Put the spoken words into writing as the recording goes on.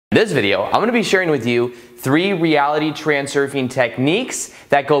In this video, I'm going to be sharing with you 3 reality transurfing techniques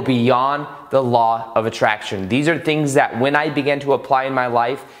that go beyond the law of attraction. These are things that when I began to apply in my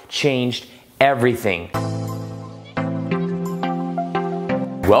life, changed everything.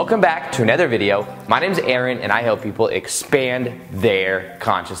 Welcome back to another video. My name is Aaron and I help people expand their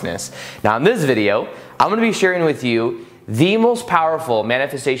consciousness. Now in this video, I'm going to be sharing with you the most powerful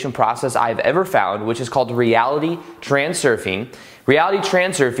manifestation process I've ever found, which is called reality transurfing. Reality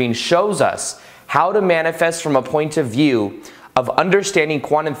transurfing shows us how to manifest from a point of view of understanding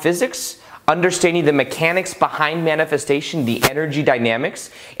quantum physics, understanding the mechanics behind manifestation, the energy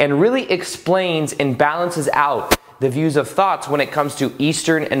dynamics, and really explains and balances out the views of thoughts when it comes to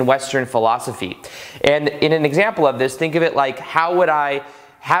Eastern and Western philosophy. And in an example of this, think of it like, how would I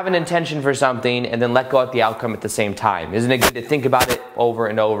have an intention for something and then let go at the outcome at the same time? Isn't it good to think about it over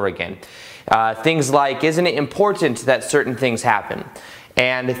and over again? Things like, isn't it important that certain things happen?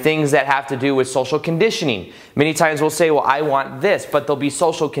 And things that have to do with social conditioning. Many times we'll say, well, I want this, but there'll be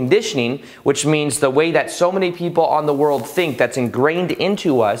social conditioning, which means the way that so many people on the world think, that's ingrained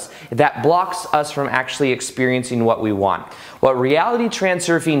into us, that blocks us from actually experiencing what we want. What reality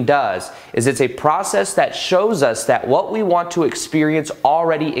transurfing does is it's a process that shows us that what we want to experience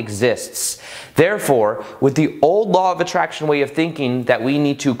already exists. Therefore, with the old law of attraction way of thinking that we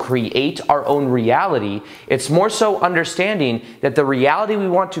need to create our own reality, it's more so understanding that the reality we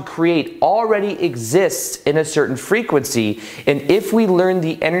want to create already exists in a certain frequency, and if we learn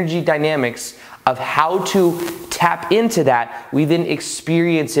the energy dynamics of how to tap into that, we then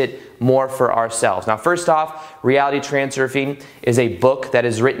experience it more for ourselves. Now, first off, Reality Transurfing is a book that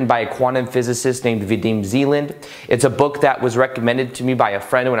is written by a quantum physicist named Vadim Zeland. It's a book that was recommended to me by a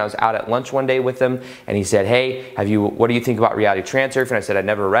friend when I was out at lunch one day with him, and he said, hey, what do you think about Reality Transurfing? I said, I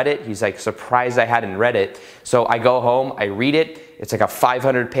never read it. He's like, surprised I hadn't read it. So I go home, I read it. It's like a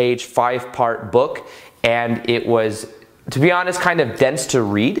 500-page, 5-part book, and it was, to be honest, kind of dense to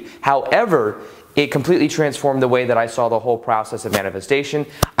read. However, it completely transformed the way that I saw the whole process of manifestation.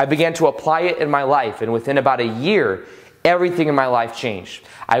 I began to apply it in my life, and within about a year, everything in my life changed.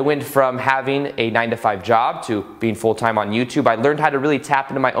 I went from having a 9-to-5 job to being full-time on YouTube. I learned how to really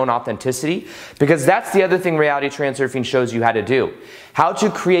tap into my own authenticity, because that's the other thing reality transurfing shows you how to do. How to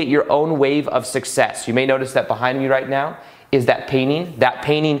create your own wave of success. You may notice that behind me right now is that painting. That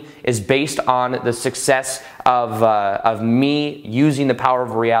painting is based on the success of me using the power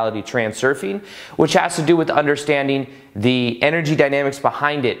of reality transurfing, which has to do with understanding the energy dynamics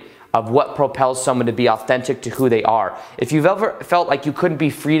behind it, of what propels someone to be authentic to who they are. If you've ever felt like you couldn't be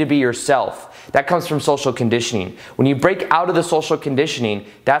free to be yourself, that comes from social conditioning. When you break out of the social conditioning,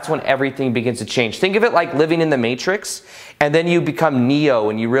 that's when everything begins to change. Think of it like living in the Matrix, and then you become Neo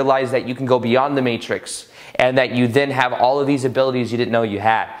and you realize that you can go beyond the Matrix, and that you then have all of these abilities you didn't know you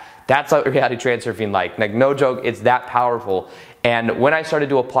had. That's what reality transurfing like no joke, it's that powerful. And when I started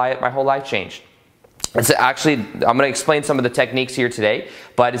to apply it, my whole life changed. It's actually, I'm going to explain some of the techniques here today,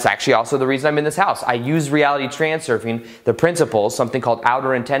 but it's actually also the reason I'm in this house. I use reality transurfing, the principles, something called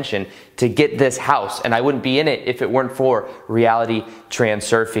outer intention, to get this house, and I wouldn't be in it if it weren't for reality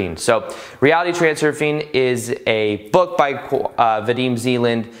transurfing. So reality transurfing is a book by Vadim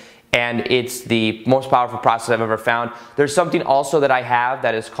Zeland, and it's the most powerful process I've ever found. There's something also that I have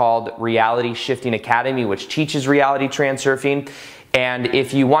that is called Reality Shifting Academy, which teaches reality transurfing. And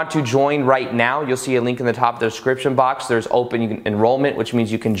if you want to join right now, you'll see a link in the top of the description box. There's open enrollment, which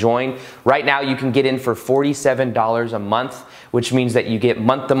means you can join. Right now, you can get in for $47 a month, which means that you get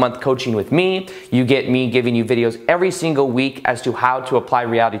month-to-month coaching with me. You get me giving you videos every single week as to how to apply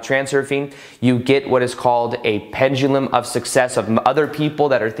reality transurfing. You get what is called a pendulum of success of other people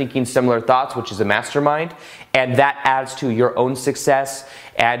that are thinking similar thoughts, which is a mastermind. And that adds to your own success.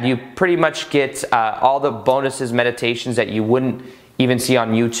 And you pretty much get all the bonuses, meditations that you wouldn't even see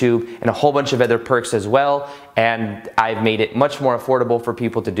on YouTube, and a whole bunch of other perks as well. And I've made it much more affordable for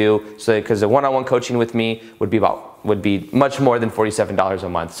people to do, so because the one-on-one coaching with me would be much more than $47 a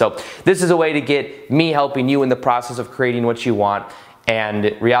month. So this is a way to get me helping you in the process of creating what you want.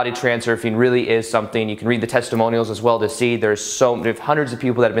 And reality transurfing really is something you can read the testimonials as well to see. There's hundreds of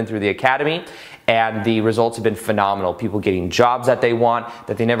people that have been through the academy, and the results have been phenomenal. People getting jobs that they want,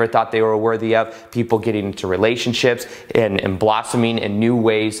 that they never thought they were worthy of. People getting into relationships and blossoming in new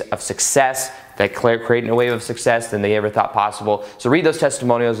ways of success, that creating a wave of success than they ever thought possible. So read those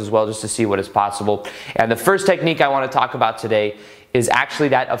testimonials as well just to see what is possible. And the first technique I want to talk about today is actually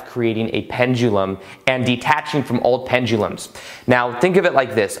that of creating a pendulum and detaching from old pendulums. Now, think of it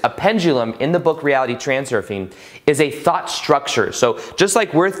like this. A pendulum in the book Reality Transurfing is a thought structure. So just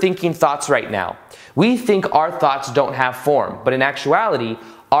like we're thinking thoughts right now, we think our thoughts don't have form, but in actuality,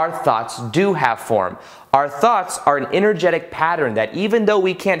 our thoughts do have form. Our thoughts are an energetic pattern that even though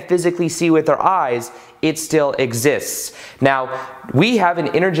we can't physically see with our eyes, it still exists. Now, we have an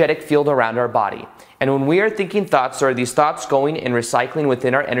energetic field around our body. And when we are thinking thoughts, there are these thoughts going and recycling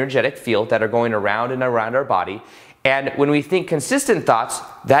within our energetic field that are going around and around our body. And when we think consistent thoughts,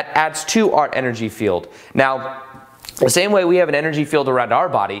 that adds to our energy field. Now, the same way we have an energy field around our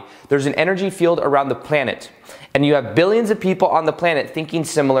body, there's an energy field around the planet. And you have billions of people on the planet thinking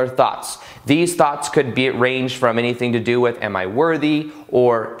similar thoughts. These thoughts could be range from anything to do with, am I worthy?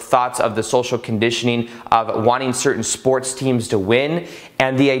 Or thoughts of the social conditioning of wanting certain sports teams to win.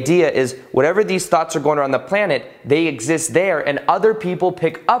 And the idea is, whatever these thoughts are going around the planet, they exist there and other people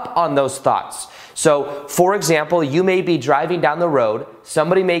pick up on those thoughts. So, for example, you may be driving down the road,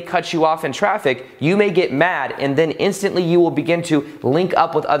 somebody may cut you off in traffic, you may get mad, and then instantly you will begin to link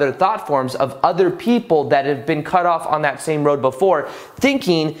up with other thought forms of other people that have been cut off on that same road before,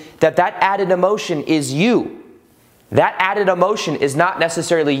 thinking that that added emotion is you. That added emotion is not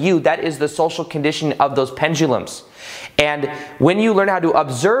necessarily you, that is the social condition of those pendulums. And when you learn how to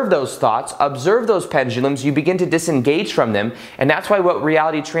observe those thoughts, observe those pendulums, you begin to disengage from them. And that's why what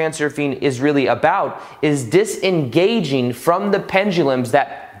reality transurfing is really about, is disengaging from the pendulums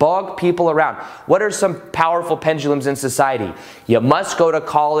that bog people around. What are some powerful pendulums in society? You must go to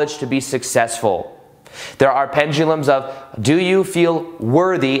college to be successful. There are pendulums of, do you feel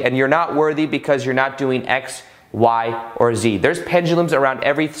worthy? And you're not worthy because you're not doing X, Y, or Z. There's pendulums around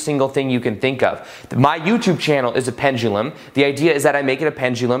every single thing you can think of. My YouTube channel is a pendulum. The idea is that I make it a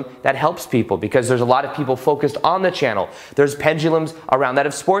pendulum that helps people because there's a lot of people focused on the channel. There's pendulums around that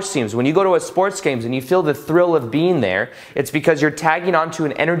of sports teams. When you go to a sports games and you feel the thrill of being there, it's because you're tagging onto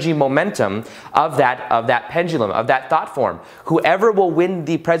an energy momentum of that pendulum, of that thought form. Whoever will win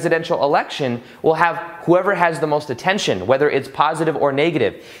the presidential election will have whoever has the most attention, whether it's positive or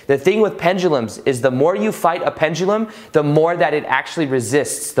negative. The thing with pendulums is the more you fight a pendulum, the more that it actually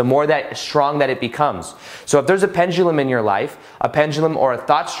resists, the more that strong that it becomes. So if there's a pendulum in your life, a pendulum or a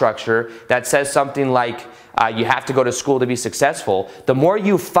thought structure that says something like, you have to go to school to be successful, the more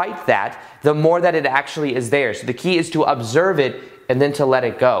you fight that, the more that it actually is there. So the key is to observe it and then to let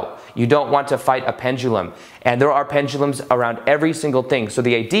it go. You don't want to fight a pendulum. And there are pendulums around every single thing. So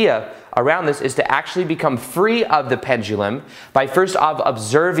the idea around this is to actually become free of the pendulum by first of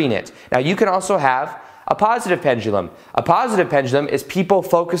observing it. Now you can also have a positive pendulum. A positive pendulum is people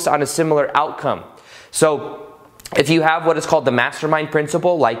focused on a similar outcome. So if you have what is called the mastermind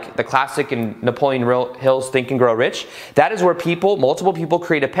principle, like the classic in Napoleon Hill's Think and Grow Rich, that is where multiple people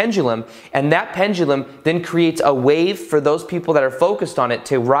create a pendulum, and that pendulum then creates a wave for those people that are focused on it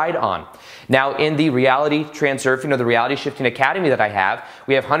to ride on. Now, in the Reality Transurfing or the Reality Shifting Academy that I have,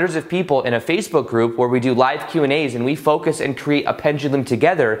 we have hundreds of people in a Facebook group where we do live Q&As and we focus and create a pendulum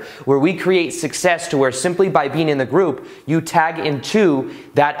together where we create success to where simply by being in the group, you tag into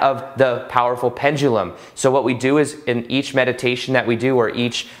that of the powerful pendulum. So what we do is in each meditation that we do or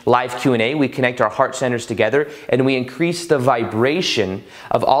each live Q&A, we connect our heart centers together and we increase the vibration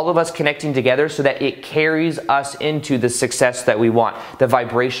of all of us connecting together so that it carries us into the success that we want, the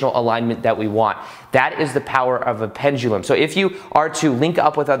vibrational alignment that we want. That is the power of a pendulum. So if you are to link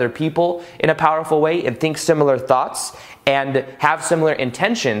up with other people in a powerful way and think similar thoughts and have similar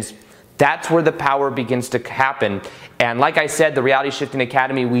intentions, that's where the power begins to happen. And like I said, the Reality Shifting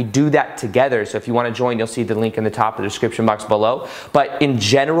Academy, we do that together. So if you want to join, you'll see the link in the top of the description box below. But in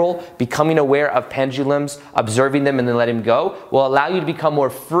general, becoming aware of pendulums, observing them and then letting them go will allow you to become more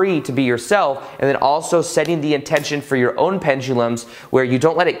free to be yourself, and then also setting the intention for your own pendulums where you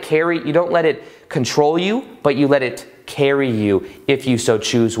don't let it control you, but you let it carry you if you so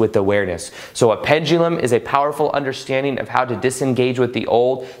choose with awareness. So a pendulum is a powerful understanding of how to disengage with the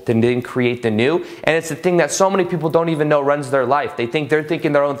old, then create the new. And it's the thing that so many people don't even know runs their life. They think they're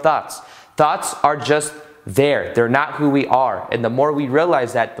thinking their own thoughts. Thoughts are just there. They're not who we are. And the more we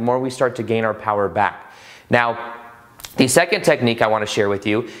realize that, the more we start to gain our power back. Now, the second technique I want to share with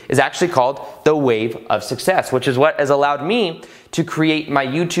you is actually called the wave of success, which is what has allowed me to create my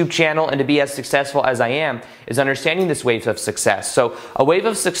YouTube channel and to be as successful as I am, is understanding this wave of success. So a wave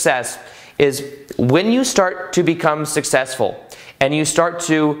of success is when you start to become successful and you start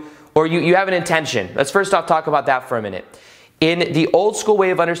to, or you have an intention. Let's first off talk about that for a minute. In the old school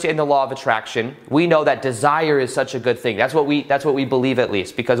way of understanding the law of attraction, we know that desire is such a good thing. That's what we believe, at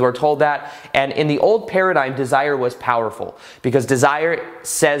least, because we're told that. And in the old paradigm, desire was powerful because desire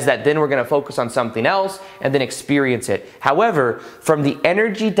says that then we're going to focus on something else and then experience it. However, from the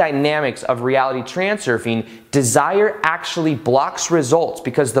energy dynamics of reality transurfing, desire actually blocks results,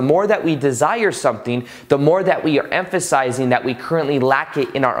 because the more that we desire something, the more that we are emphasizing that we currently lack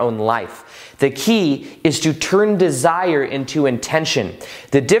it in our own life. The key is to turn desire into intention.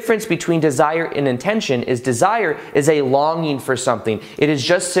 The difference between desire and intention is desire is a longing for something. It is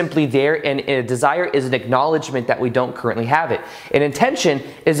just simply there, and a desire is an acknowledgement that we don't currently have it. An intention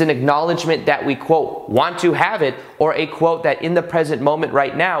is an acknowledgement that we, quote, want to have it, or a quote that in the present moment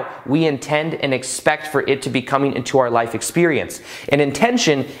right now, we intend and expect for it to be coming into our life experience. An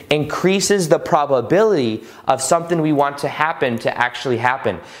intention increases the probability of something we want to happen to actually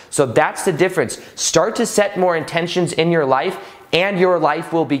happen. So that's the difference. Start to set more intentions in your life, and your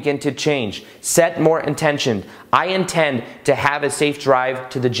life will begin to change. Set more intention. I intend to have a safe drive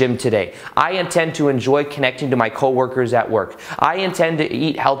to the gym today. I intend to enjoy connecting to my coworkers at work. I intend to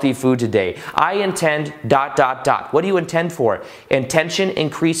eat healthy food today. I intend ... What do you intend for? Intention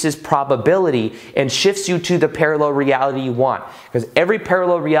increases probability and shifts you to the parallel reality you want. Because every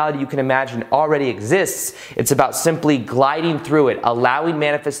parallel reality you can imagine already exists. It's about simply gliding through it, allowing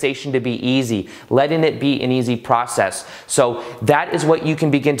manifestation to be easy, letting it be an easy process. So that is what you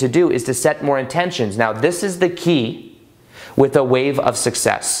can begin to do, is to set more intentions. Now, this is the key with a wave of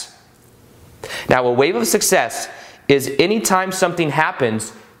success. Now, a wave of success is anytime something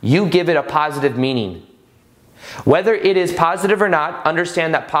happens, you give it a positive meaning. Whether it is positive or not,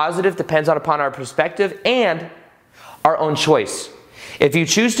 understand that positive depends upon our perspective and our own choice. If you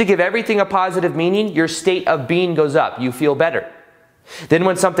choose to give everything a positive meaning, your state of being goes up. You feel better. Then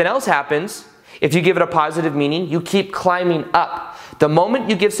when something else happens, if you give it a positive meaning, you keep climbing up. The moment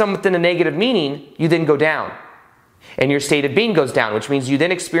you give something a negative meaning, you then go down. And your state of being goes down, which means you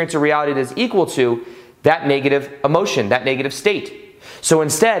then experience a reality that is equal to that negative emotion, that negative state. So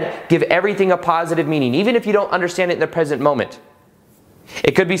instead, give everything a positive meaning, even if you don't understand it in the present moment.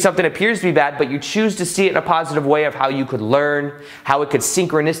 It could be something that appears to be bad, but you choose to see it in a positive way of how you could learn, how it could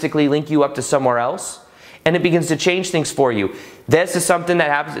synchronistically link you up to somewhere else. And it begins to change things for you. This is something that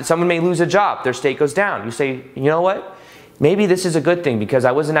happens. Someone may lose a job. Their state goes down. You say, you know what? Maybe this is a good thing because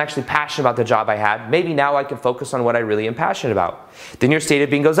I wasn't actually passionate about the job I had. Maybe now I can focus on what I really am passionate about. Then your state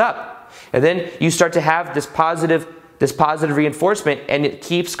of being goes up. And then you start to have this positive reinforcement, and it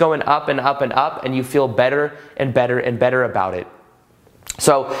keeps going up and up and up, and you feel better and better and better about it.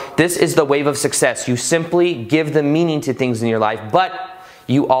 So this is the wave of success. You simply give the meaning to things in your life, but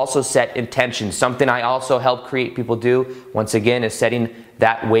you also set intentions. Something I also help create people do, once again, is setting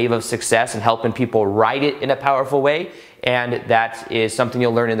that wave of success and helping people ride it in a powerful way. And that is something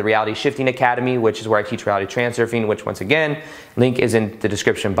you'll learn in the Reality Shifting Academy, which is where I teach reality transurfing, which once again, link is in the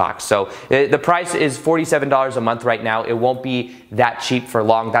description box. So the price is $47 a month right now. It won't be that cheap for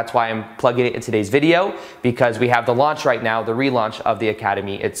long. That's why I'm plugging it in today's video, because we have the launch right now, the relaunch of the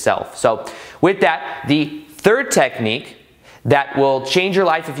Academy itself. So with that, the third technique that will change your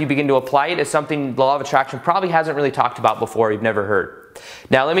life if you begin to apply it is something the law of attraction probably hasn't really talked about before, you've never heard.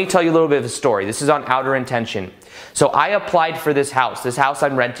 Now let me tell you a little bit of a story. This is on outer intention. So I applied for this house. This house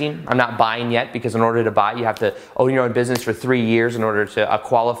I'm renting. I'm not buying yet, because in order to buy, you have to own your own business for 3 years in order to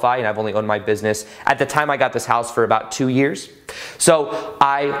qualify, and I've only owned my business at the time I got this house for about 2 years. So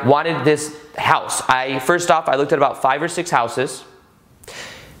I wanted this house. First off, I looked at about 5 or 6 houses,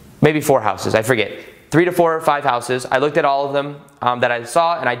 maybe 4 houses, I forget. 3 to 4 or 5 houses. I looked at all of them that I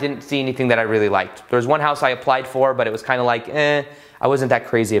saw, and I didn't see anything that I really liked. There was one house I applied for, but it was kind of like, I wasn't that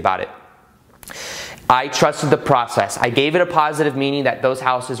crazy about it. I trusted the process. I gave it a positive meaning that those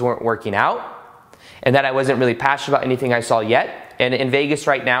houses weren't working out, and that I wasn't really passionate about anything I saw yet. And in Vegas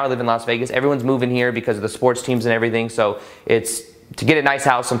right now, I live in Las Vegas, everyone's moving here because of the sports teams and everything, so to get a nice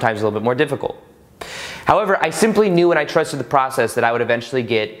house sometimes a little bit more difficult. However, I simply knew, and I trusted the process, that I would eventually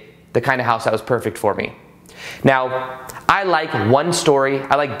get the kind of house that was perfect for me. Now, I like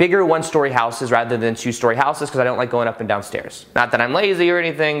bigger one-story houses rather than 2-story houses, because I don't like going up and down stairs. Not that I'm lazy or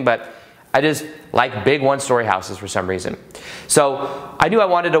anything, but I just like big 1-story houses for some reason. So I knew I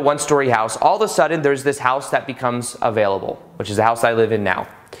wanted a 1-story house. All of a sudden, there's this house that becomes available, which is the house I live in now.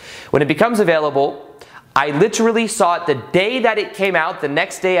 When it becomes available, I literally saw it the day that it came out. The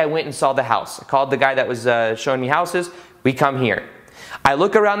next day, I went and saw the house. I called the guy that was showing me houses. We come here. I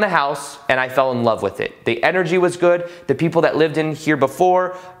look around the house, and I fell in love with it. The energy was good. The people that lived in here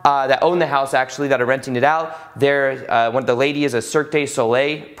before, that own the house actually, that are renting it out, the lady is a Cirque du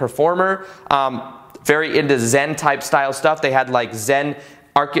Soleil performer, very into Zen type style stuff. They had like Zen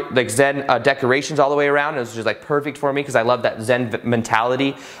decorations all the way around. It was just like perfect for me because I love that Zen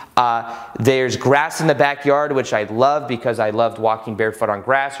mentality. There's grass in the backyard, which I love because I loved walking barefoot on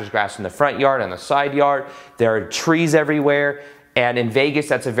grass. There's grass in the front yard and the side yard. There are trees everywhere. And in Vegas,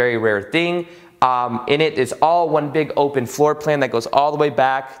 that's a very rare thing. In it is all one big open floor plan that goes all the way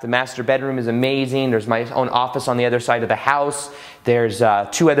back. The master bedroom is amazing. There's my own office on the other side of the house. There's 2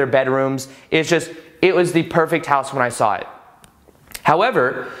 other bedrooms. It was the perfect house when I saw it.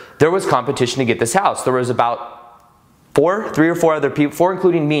 However, there was competition to get this house. There was about 3 or 4 other people, 4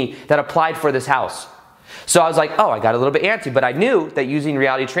 including me, that applied for this house. So I was like, oh, I got a little bit antsy, but I knew that using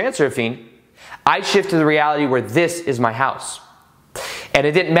reality transurfing, I'd shift to the reality where this is my house. And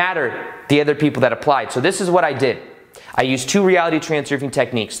it didn't matter the other people that applied. So this is what I did. I used 2 reality transurfing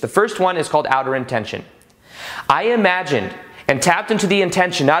techniques. The first one is called outer intention. I imagined and tapped into the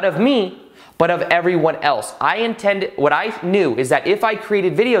intention, not of me, but of everyone else. What I knew is that if I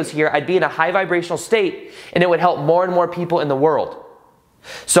created videos here, I'd be in a high vibrational state and it would help more and more people in the world.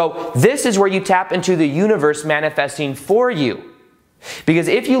 So this is where you tap into the universe manifesting for you. Because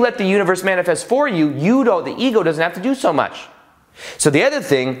if you let the universe manifest for you, the ego doesn't have to do so much. So the other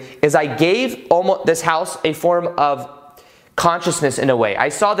thing is I gave this house a form of consciousness in a way. I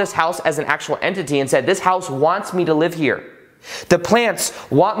saw this house as an actual entity and said, this house wants me to live here. The plants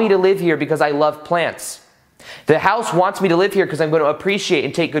want me to live here because I love plants. The house wants me to live here because I'm going to appreciate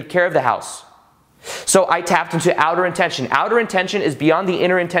and take good care of the house. So I tapped into outer intention. Outer intention is beyond the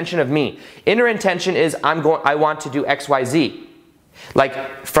inner intention of me. Inner intention is I want to do X, Y, Z.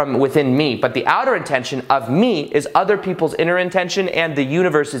 Like from within me. But the outer intention of me is other people's inner intention and the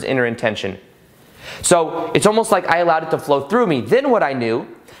universe's inner intention. So it's almost like I allowed it to flow through me. Then what I knew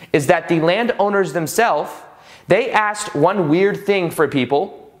is that the landowners themselves, they asked one weird thing for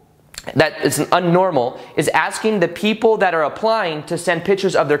people that is unnormal, is asking the people that are applying to send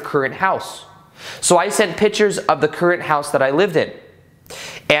pictures of their current house. So I sent pictures of the current house that I lived in.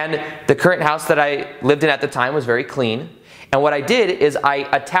 And the current house that I lived in at the time was very clean. And what I did is I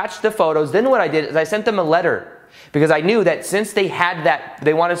attached the photos. Then what I did is I sent them a letter. Because I knew that since they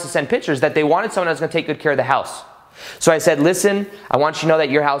wanted us to send pictures, that they wanted someone that was going to take good care of the house. So I said, listen, I want you to know that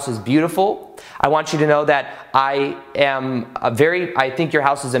your house is beautiful. I want you to know that I think your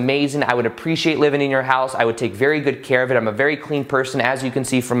house is amazing. I would appreciate living in your house. I would take very good care of it. I'm a very clean person, as you can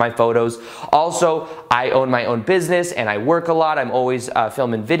see from my photos. Also, I own my own business and I work a lot. I'm always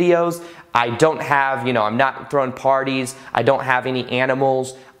filming videos. I don't have, I'm not throwing parties. I don't have any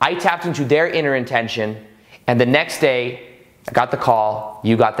animals. I tapped into their inner intention, and the next day, I got the call,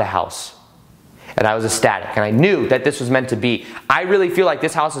 you got the house. And I was ecstatic, and I knew that this was meant to be. I really feel like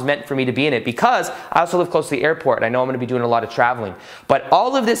this house is meant for me to be in it because I also live close to the airport, and I know I'm going to be doing a lot of traveling. But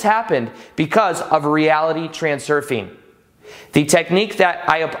all of this happened because of reality transurfing. The technique that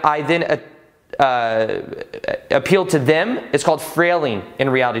I then appealed to them is called frailing in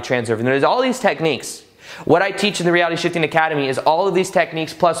reality transurfing. There's all these techniques. What I teach in the Reality Shifting Academy is all of these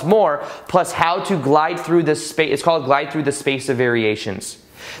techniques plus more, plus how to glide through the space. It's called glide through the space of variations.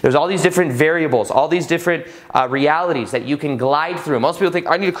 There's all these different variables, all these different realities that you can glide through. Most people think,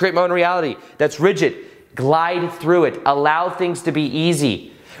 I need to create my own reality that's rigid. Glide through it. Allow things to be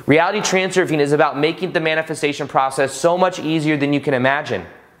easy. Reality transurfing is about making the manifestation process so much easier than you can imagine.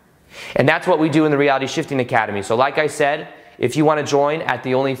 And that's what we do in the Reality Shifting Academy. So like I said, if you want to join at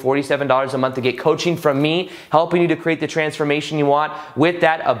the only $47 a month to get coaching from me, helping you to create the transformation you want, with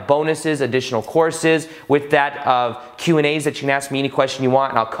that of bonuses, additional courses, with that of Q&As that you can ask me any question you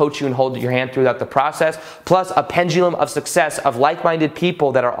want, and I'll coach you and hold your hand throughout the process, plus a pendulum of success of like-minded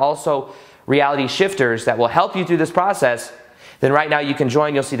people that are also reality shifters that will help you through this process, then right now you can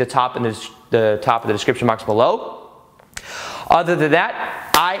join. You'll see the top of the description box below. Other than that,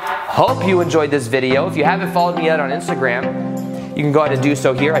 I hope you enjoyed this video. If you haven't followed me yet on Instagram, you can go ahead and do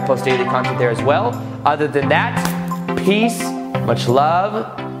so here. I post daily content there as well. Other than that, peace, much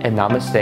love, and namaste.